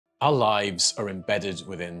Our lives are embedded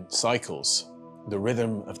within cycles, the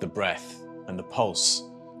rhythm of the breath and the pulse,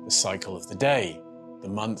 the cycle of the day, the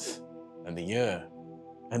month and the year.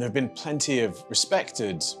 And there have been plenty of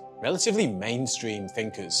respected, relatively mainstream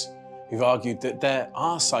thinkers who've argued that there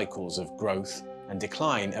are cycles of growth and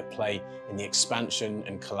decline at play in the expansion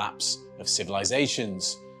and collapse of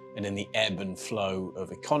civilizations and in the ebb and flow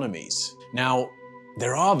of economies. Now,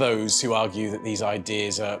 there are those who argue that these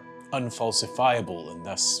ideas are unfalsifiable and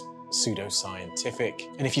thus pseudoscientific.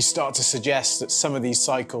 And if you start to suggest that some of these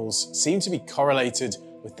cycles seem to be correlated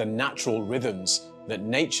with the natural rhythms that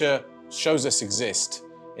nature shows us exist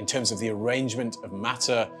in terms of the arrangement of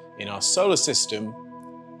matter in our solar system,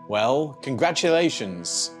 well,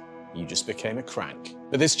 congratulations, you just became a crank.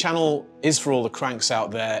 But this channel is for all the cranks out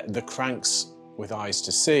there, the cranks with eyes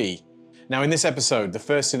to see. Now in this episode, the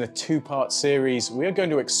first in a two-part series, we are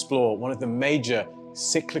going to explore one of the major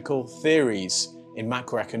cyclical theories in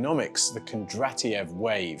macroeconomics, the Kondratiev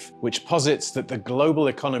wave, which posits that the global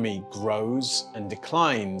economy grows and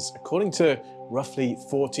declines according to roughly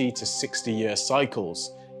 40 to 60-year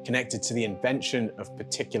cycles connected to the invention of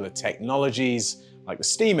particular technologies like the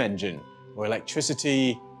steam engine or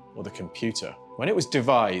electricity or the computer. When it was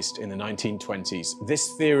devised in the 1920s,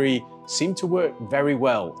 this theory seemed to work very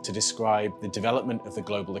well to describe the development of the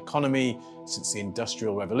global economy since the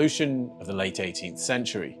Industrial Revolution of the late 18th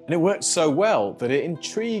century. And it worked so well that it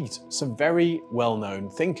intrigued some very well-known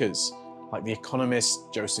thinkers, like the economist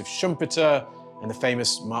Joseph Schumpeter and the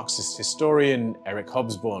famous Marxist historian Eric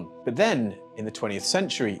Hobsbawm. But then, in the 20th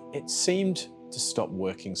century, it seemed to stop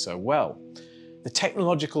working so well. The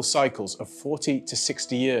technological cycles of 40 to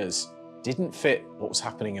 60 years didn't fit what was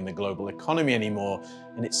happening in the global economy anymore,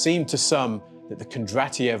 and it seemed to some that the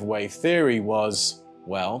Kondratiev wave theory was,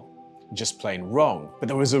 well, just plain wrong. But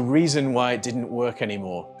there was a reason why it didn't work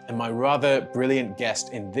anymore, and my rather brilliant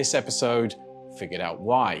guest in this episode figured out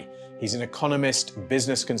why. He's an economist,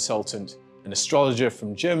 business consultant, an astrologer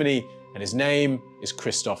from Germany, and his name is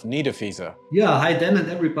Christof Niederwieser. Yeah, hi Dan and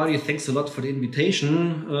everybody, thanks a lot for the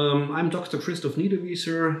invitation. I'm Dr. Christof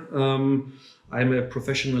Niederwieser. I'm a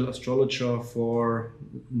professional astrologer for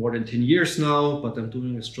more than 10 years now, but I'm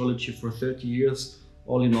doing astrology for 30 years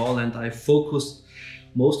all in all, and I focused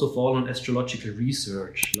most of all on astrological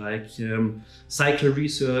research, like cycle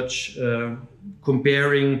research,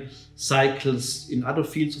 comparing cycles in other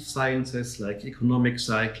fields of sciences like economic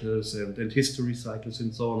cycles and history cycles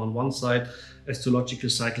and so on one side, astrological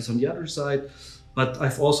cycles on the other side. But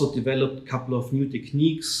I've also developed a couple of new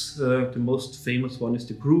techniques. The most famous one is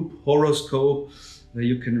the group horoscope, where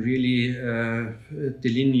you can really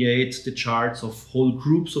delineate the charts of whole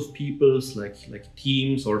groups of peoples, like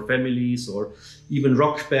teams or families, or even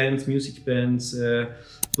rock bands, music bands,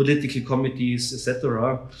 political committees,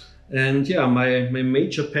 etc. And yeah, my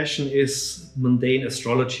major passion is mundane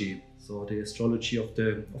astrology. So the astrology of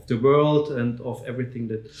the world and of everything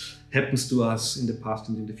that happens to us in the past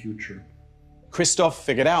and in the future. Christof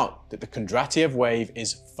figured out that the Kondratiev wave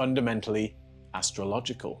is fundamentally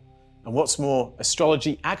astrological. And what's more,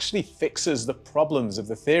 astrology actually fixes the problems of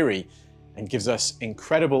the theory and gives us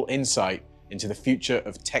incredible insight into the future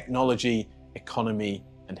of technology, economy,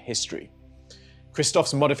 and history.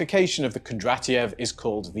 Christof's modification of the Kondratiev is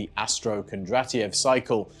called the Astro-Kondratiev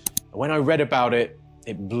Cycle. And when I read about it,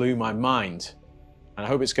 it blew my mind. And I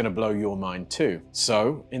hope it's going to blow your mind too.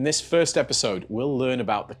 So, in this first episode, we'll learn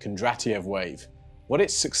about the Kondratiev wave, what it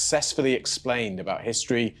successfully explained about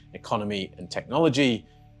history, economy, and technology,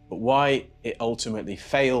 but why it ultimately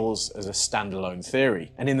fails as a standalone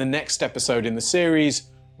theory. And in the next episode in the series,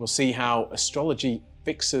 we'll see how astrology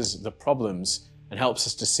fixes the problems and helps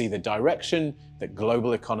us to see the direction that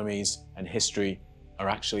global economies and history are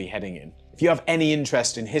actually heading in. If you have any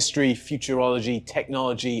interest in history, futurology,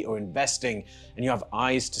 technology, or investing, and you have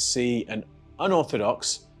eyes to see an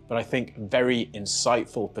unorthodox, but I think very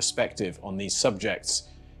insightful perspective on these subjects,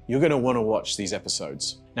 you're going to want to watch these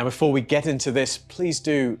episodes. Now, before we get into this, please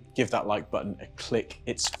do give that like button a click.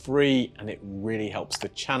 It's free and it really helps the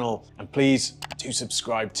channel. And please do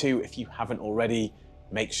subscribe too if you haven't already.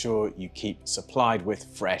 Make sure you keep supplied with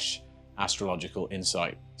fresh astrological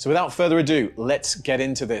insight. So without further ado, let's get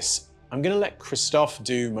into this. I'm going to let Christof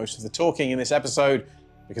do most of the talking in this episode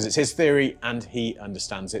because it's his theory and he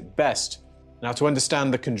understands it best. Now, to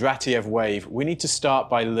understand the Kondratiev wave, we need to start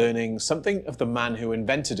by learning something of the man who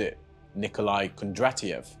invented it, Nikolai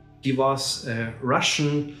Kondratiev. He was a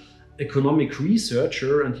Russian economic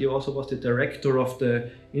researcher, and he also was the director of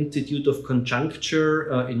the Institute of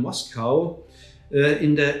Conjuncture in Moscow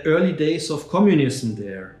in the early days of communism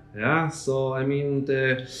there. Yeah, so I mean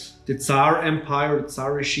the Tsar Empire, the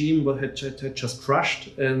Tsar regime had just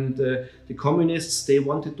crushed, and the communists, they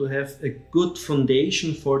wanted to have a good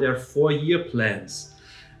foundation for their 4-year plans.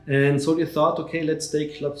 And so they thought, okay, let's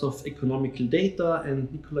take lots of economical data,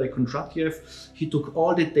 and Nikolai Kondratiev, he took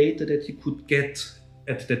all the data that he could get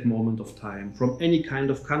at that moment of time from any kind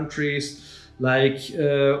of countries, like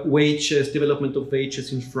wages, development of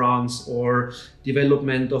wages in France, or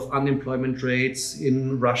development of unemployment rates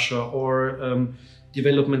in Russia, or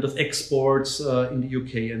development of exports in the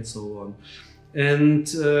UK, and so on. And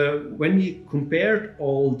when he compared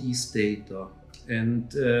all these data,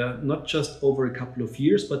 and not just over a couple of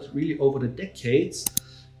years, but really over the decades,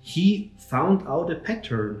 he found out a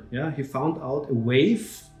pattern. Yeah, he found out a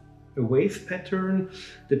wave pattern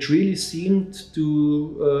that really seemed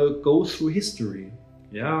to go through history.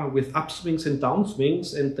 Yeah, with upswings and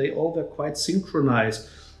downswings, and they all were quite synchronized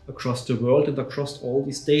across the world and across all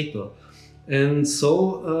this data. And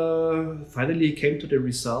so finally he came to the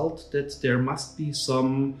result that there must be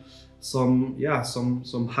some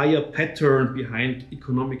higher pattern behind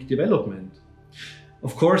economic development.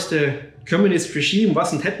 Of course, the communist regime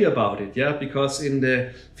wasn't happy about it, yeah, because in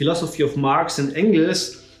the philosophy of Marx and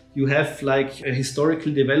Engels, you have like a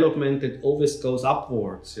historical development that always goes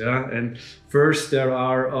upwards, yeah. And first there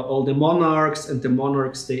are all the monarchs, and the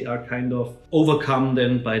monarchs, they are kind of overcome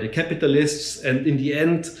then by the capitalists, and in the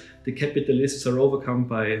end, the capitalists are overcome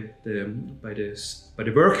by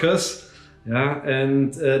the workers. Yeah,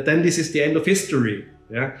 and then this is the end of history.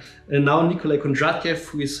 Yeah, and now Nikolai Kondratiev,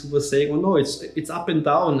 who was saying, "Oh no, it's up and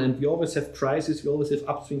down, and we always have crises, we always have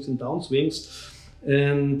upswings and downswings,"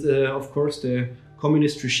 and of course the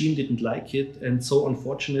communist regime didn't like it, and so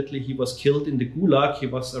unfortunately he was killed in the Gulag. He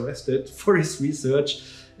was arrested for his research,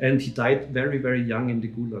 and he died very, very young in the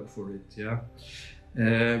Gulag for it. Yeah.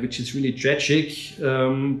 Which is really tragic,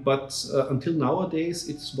 but until nowadays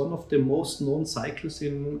it's one of the most known cycles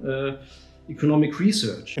in economic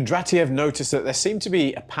research. Kondratiev noticed that there seemed to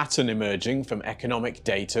be a pattern emerging from economic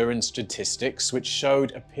data and statistics which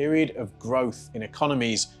showed a period of growth in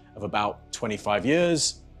economies of about 25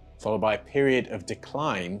 years, followed by a period of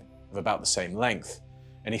decline of about the same length.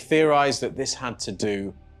 And he theorized that this had to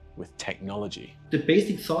do with technology. The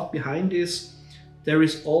basic thought behind this, there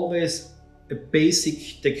is always a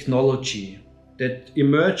basic technology that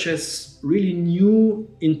emerges really new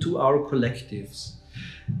into our collectives.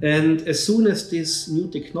 And as soon as this new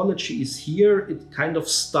technology is here, it kind of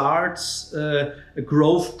starts a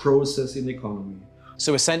growth process in the economy.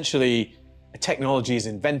 So essentially, a technology is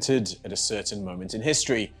invented at a certain moment in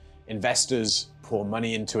history. Investors pour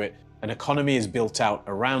money into it, an economy is built out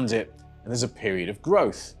around it, and there's a period of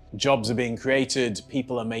growth. Jobs are being created,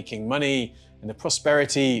 people are making money, and the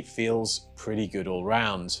prosperity feels pretty good all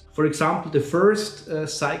round. For example, the first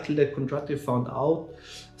cycle that Kondratiev found out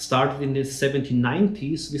started in the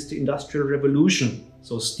 1790s with the Industrial Revolution.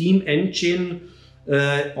 So steam engine,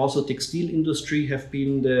 also textile industry have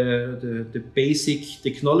been the basic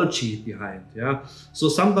technology behind. Yeah? So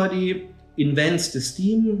somebody invents the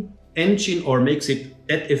steam engine or makes it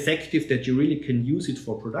that effective that you really can use it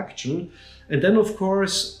for production. And then of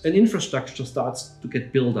course an infrastructure starts to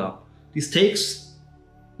get built up. This takes,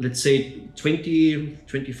 let's say,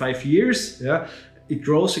 20-25 years. Yeah? It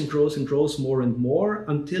grows and grows and grows more and more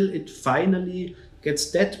until it finally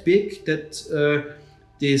gets that big that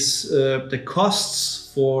the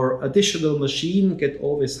costs for additional machine get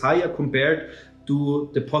always higher compared to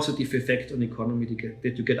the positive effect on the economy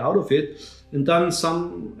that you get out of it. And then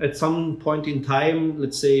at some point in time,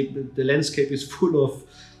 let's say the landscape is full of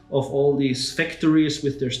all these factories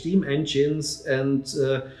with their steam engines, and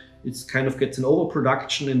it kind of gets an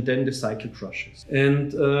overproduction, and then the cycle crashes.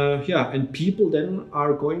 And and people then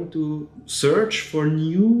are going to search for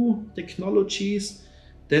new technologies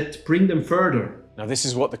that bring them further. Now this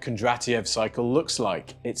is what the Kondratiev cycle looks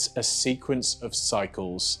like. It's a sequence of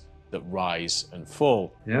cycles that rise and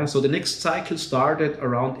fall. Yeah, so the next cycle started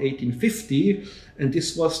around 1850, and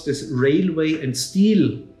this was this railway and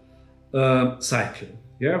steel cycle.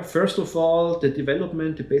 Yeah, first of all, the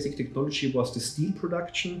development, the basic technology was the steel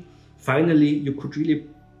production. Finally, you could really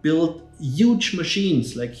build huge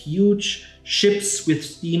machines, like huge ships with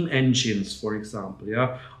steam engines, for example,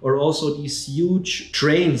 yeah, or also these huge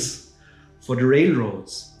trains for the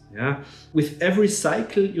railroads. Yeah, with every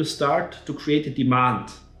cycle, you start to create a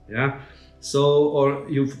demand. Yeah, so or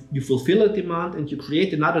you fulfill a demand and you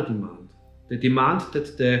create another demand. The demand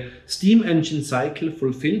that the steam engine cycle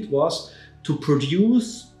fulfilled was to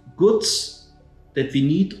produce goods that we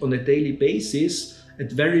need on a daily basis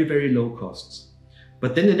at very, very low costs.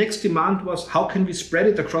 But then the next demand was, how can we spread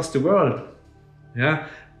it across the world? Yeah,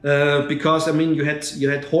 because I mean you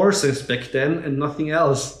had horses back then and nothing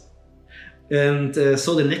else. And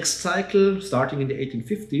so the next cycle, starting in the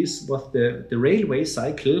 1850s, was the railway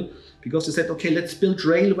cycle, because they said, okay, let's build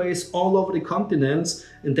railways all over the continents,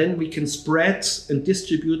 and then we can spread and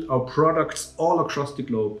distribute our products all across the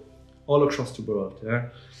globe, all across the world. Yeah.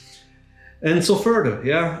 And so further,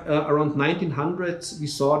 yeah, around 1900, we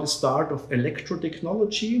saw the start of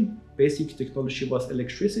electro-technology. Basic technology was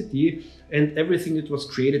electricity and everything that was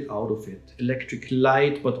created out of it. Electric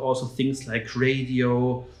light, but also things like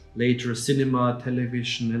radio, later cinema,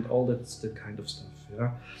 television, and all that kind of stuff.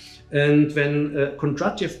 Yeah. And when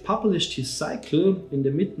Kondratiev published his cycle in the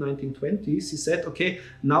mid-1920s, he said, okay,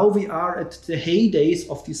 now we are at the heydays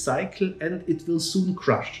of the cycle and it will soon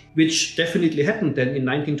crash, which definitely happened then in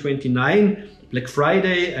 1929, Black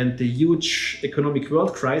Friday and the huge economic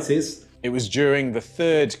world crisis. It was during the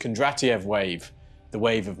third Kondratiev wave, the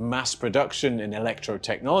wave of mass production in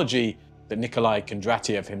electrotechnology, that Nikolai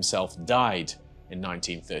Kondratiev himself died in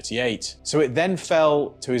 1938. So it then fell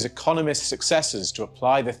to his economist successors to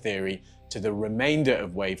apply the theory to the remainder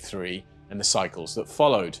of wave 3 and the cycles that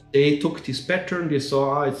followed. They took this pattern, they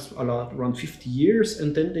saw it's around 50 years,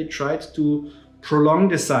 and then they tried to prolong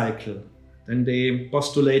the cycle. Then they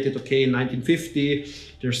postulated, okay, in 1950,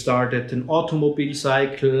 there started an automobile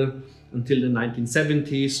cycle until the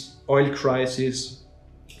 1970s, oil crisis.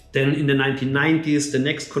 Then in the 1990s, the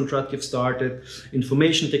next Kondratiev started,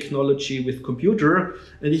 information technology with computer.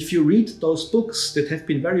 And if you read those books that have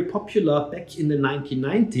been very popular back in the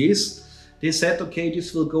 1990s, they said, okay,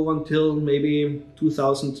 this will go until maybe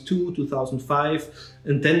 2002, 2005.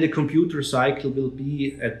 And then the computer cycle will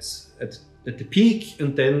be at the peak,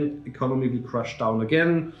 and then economy will crash down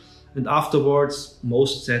again. And afterwards,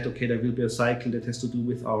 most said, okay, there will be a cycle that has to do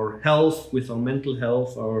with our health, with our mental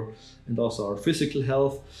health, and also our physical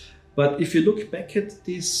health. But if you look back at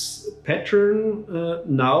this pattern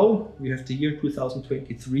now, we have the year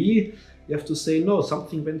 2023, you have to say, no,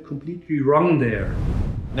 something went completely wrong there.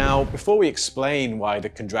 Now, before we explain why the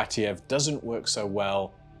Kondratiev doesn't work so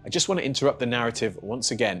well, I just want to interrupt the narrative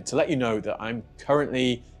once again to let you know that I'm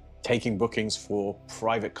currently taking bookings for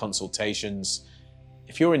private consultations.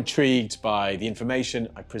 If you're intrigued by the information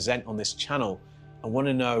I present on this channel and want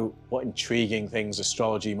to know what intriguing things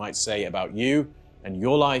astrology might say about you and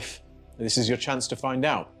your life, this is your chance to find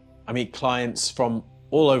out. I meet clients from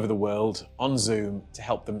all over the world on Zoom to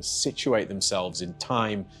help them situate themselves in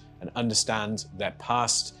time and understand their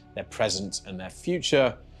past, their present, and their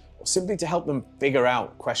future, or simply to help them figure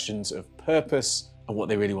out questions of purpose and what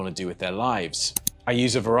they really want to do with their lives. I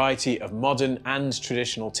use a variety of modern and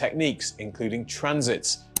traditional techniques, including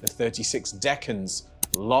transits, the 36 decans,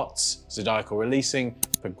 lots, zodiacal releasing,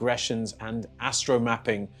 progressions, and astro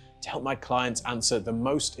mapping to help my clients answer the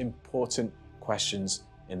most important questions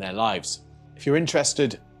in their lives. If you're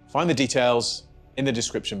interested, find the details in the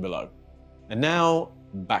description below. And now,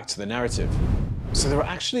 back to the narrative. So there are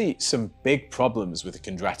actually some big problems with the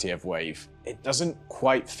Kondratiev wave. It doesn't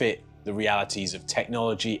quite fit the realities of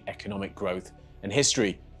technology, economic growth, and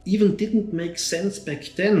history. Even didn't make sense back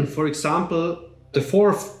then. For example, the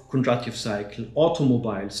fourth Kondratiev cycle,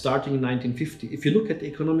 automobile, starting in 1950. If you look at the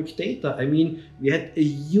economic data, I mean, we had a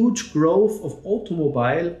huge growth of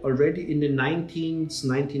automobile already in the 1910s,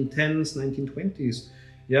 1920s.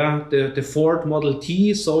 Yeah, the Ford Model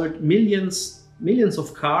T sold millions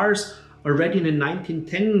of cars already in the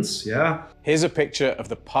 1910s. Yeah. Here's a picture of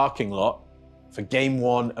the parking lot for Game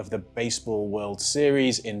 1 of the Baseball World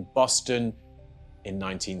Series in Boston in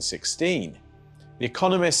 1916. The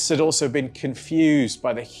economists had also been confused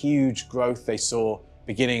by the huge growth they saw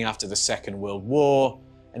beginning after the Second World War,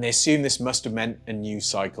 and they assumed this must have meant a new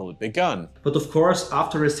cycle had begun. But of course,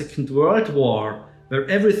 after a Second World War, where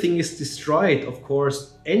everything is destroyed, of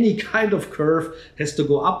course, any kind of curve has to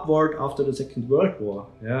go upward after the Second World War.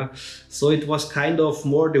 Yeah, so it was kind of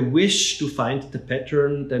more the wish to find the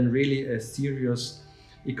pattern than really a serious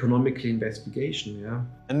economical investigation. Yeah.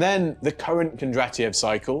 And then the current Kondratiev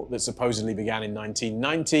cycle that supposedly began in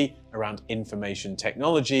 1990 around information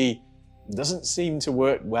technology doesn't seem to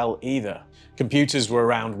work well either. Computers were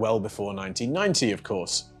around well before 1990, of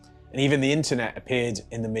course. And even the internet appeared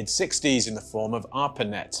in the mid-60s in the form of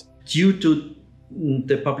ARPANET. Due to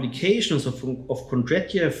the publications of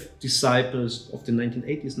Kondratiev disciples of the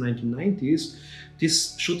 1980s, 1990s,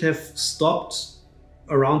 this should have stopped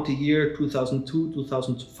around the year 2002,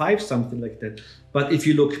 2005, something like that. But if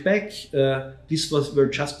you look back, these were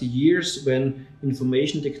just the years when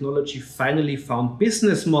information technology finally found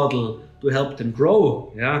business model to help them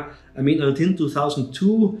grow. Yeah, I mean, until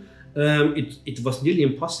 2002, it was nearly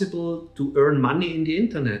impossible to earn money in the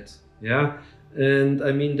internet. Yeah, And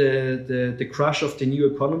I mean, the crash of the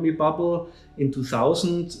new economy bubble in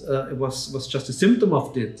 2000 was just a symptom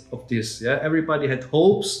of this. Yeah, everybody had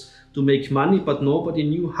hopes to make money, but nobody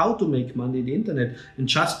knew how to make money in the internet. And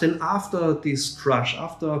just then, after this crash,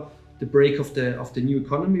 after the break of the new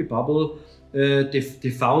economy bubble, they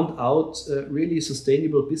found out really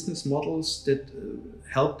sustainable business models that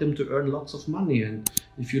helped them to earn lots of money. And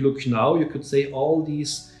if you look now, you could say all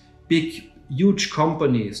these big, huge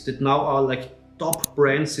companies that now are like top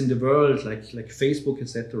brands in the world, like Facebook,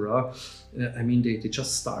 etc. I mean, they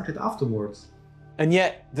just started afterwards. And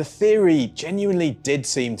yet, the theory genuinely did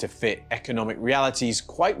seem to fit economic realities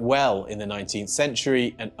quite well in the 19th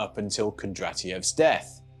century and up until Kondratiev's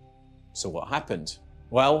death. So what happened?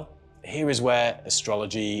 Well, here is where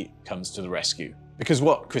astrology comes to the rescue. Because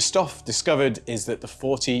what Christof discovered is that the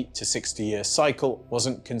 40 to 60 year cycle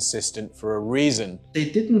wasn't consistent for a reason. They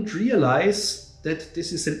didn't realize that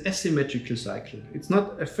this is an asymmetrical cycle. It's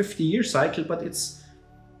not a 50-year cycle, but it's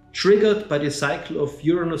triggered by the cycle of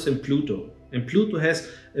Uranus and Pluto. And Pluto has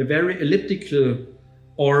a very elliptical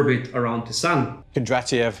orbit around the sun.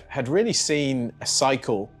 Kondratiev had really seen a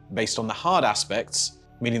cycle based on the hard aspects,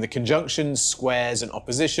 meaning the conjunctions, squares, and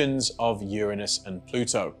oppositions of Uranus and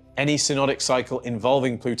Pluto. Any synodic cycle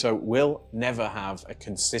involving Pluto will never have a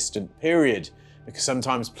consistent period, because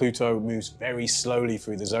sometimes Pluto moves very slowly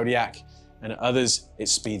through the zodiac, and at others it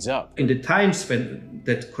speeds up. In the times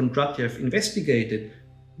that Kondratiev investigated,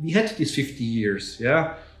 we had these 50 years,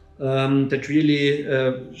 yeah, that really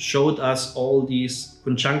showed us all these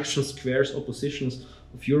conjunctions, squares, oppositions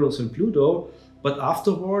of Uranus and Pluto. But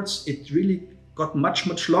afterwards, it really got much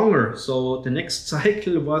longer. So the next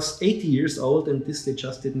cycle was 80 years old, and this they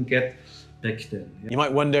just didn't get back then. Yeah. You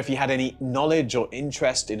might wonder if he had any knowledge or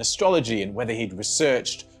interest in astrology and whether he'd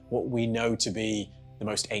researched what we know to be the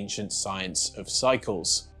most ancient science of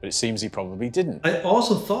cycles, but it seems he probably didn't. I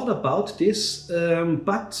also thought about this,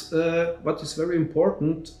 but what is very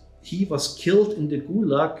important, he was killed in the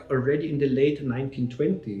Gulag already in the late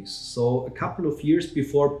 1920s. So a couple of years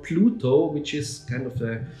before Pluto, which is kind of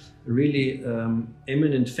a really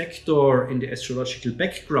eminent factor in the astrological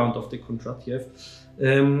background of the Kondratiev,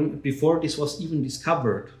 before this was even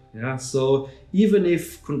discovered. Yeah, so even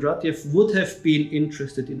if Kondratiev would have been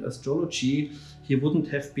interested in astrology, he wouldn't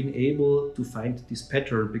have been able to find this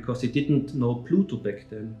pattern because he didn't know Pluto back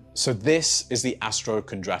then. So this is the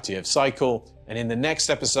Astro-Kondratiev cycle, and in the next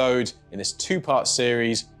episode, in this two-part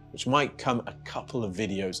series, which might come a couple of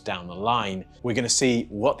videos down the line, we're going to see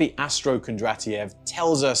what the Astro-Kondratiev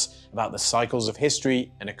tells us about the cycles of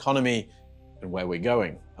history and economy and where we're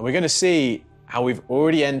going. And we're going to see how we've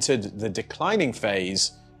already entered the declining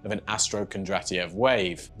phase of an Astro-Kondratiev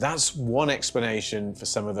wave. That's one explanation for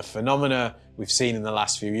some of the phenomena we've seen in the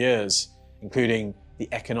last few years, including the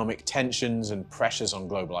economic tensions and pressures on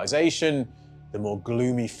globalization, the more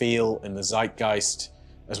gloomy feel in the zeitgeist,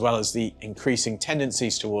 as well as the increasing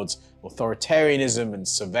tendencies towards authoritarianism and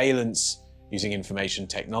surveillance using information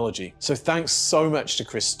technology. So thanks so much to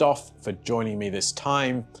Christof for joining me this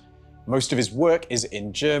time. Most of his work is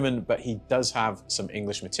in German, but he does have some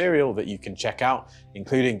English material that you can check out,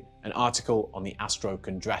 including an article on the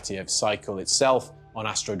Astro-Kondratiev cycle itself on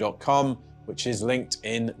astro.com, which is linked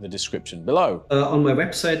in the description below. On my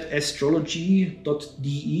website,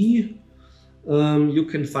 astrology.de, you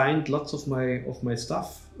can find lots of my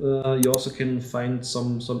stuff. You also can find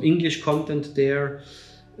some English content there.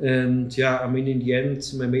 And yeah, I mean, in the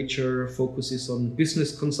end, my major focus is on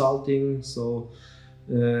business consulting. So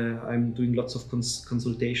I'm doing lots of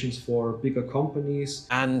consultations for bigger companies.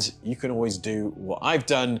 And you can always do what I've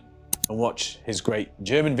done and watch his great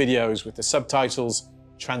German videos with the subtitles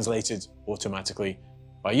translated automatically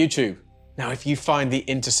by YouTube. Now, if you find the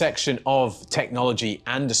intersection of technology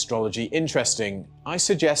and astrology interesting, I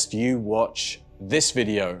suggest you watch this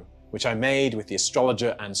video, which I made with the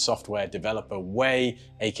astrologer and software developer Wei,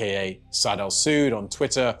 aka Saad Al-Sood on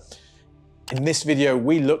Twitter. In this video,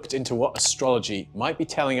 we looked into what astrology might be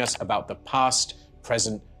telling us about the past,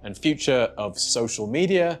 present, and future of social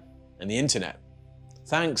media and the internet.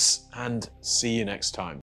 Thanks, and see you next time.